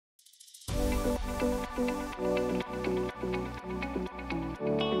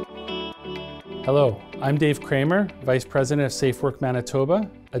Hello, I'm Dave Kramer, Vice President of Safe Work Manitoba,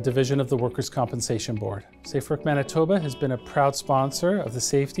 a division of the Workers' Compensation Board. Safe Work Manitoba has been a proud sponsor of the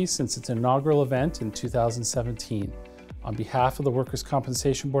Safety since its inaugural event in 2017. On behalf of the Workers'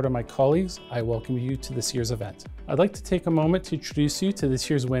 Compensation Board and my colleagues, I welcome you to this year's event. I'd like to take a moment to introduce you to this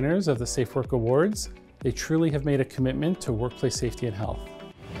year's winners of the Safe Work Awards. They truly have made a commitment to workplace safety and health.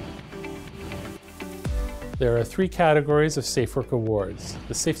 There are 3 categories of Safe Work Awards.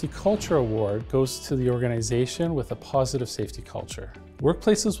 The Safety Culture Award goes to the organization with a positive safety culture.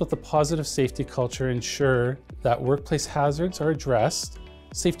 Workplaces with a positive safety culture ensure that workplace hazards are addressed,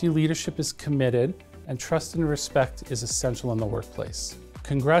 safety leadership is committed, and trust and respect is essential in the workplace.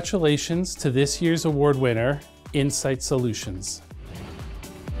 Congratulations to this year's award winner, Insight Solutions.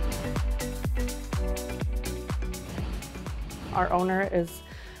 Our owner is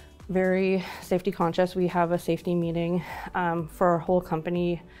very safety conscious. We have a safety meeting for our whole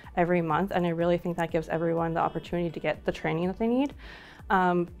company every month, and I really think that gives everyone the opportunity to get the training that they need,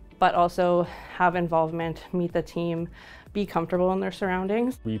 but also have involvement, meet the team, be comfortable in their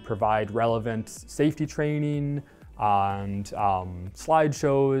surroundings. We provide relevant safety training and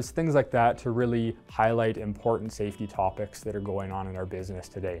slideshows, things like that, to really highlight important safety topics that are going on in our business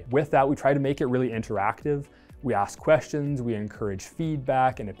today. With that, we try to make it really interactive. We ask questions, we encourage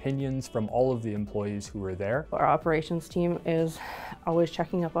feedback and opinions from all of the employees who are there. Our operations team is always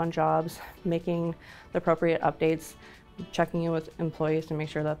checking up on jobs, making the appropriate updates, checking in with employees to make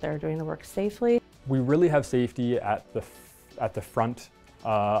sure that they're doing the work safely. We really have safety at the front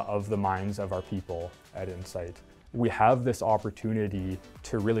of the minds of our people at Insight. We have this opportunity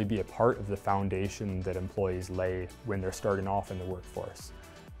to really be a part of the foundation that employees lay when they're starting off in the workforce.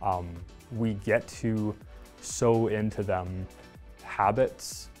 We get to sow into them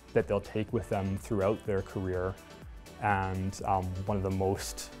habits that they'll take with them throughout their career. And one of the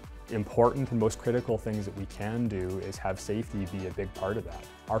most important and most critical things that we can do is have safety be a big part of that.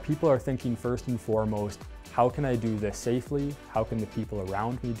 Our people are thinking first and foremost, how can I do this safely? How can the people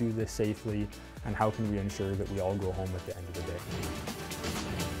around me do this safely? And how can we ensure that we all go home at the end of the day?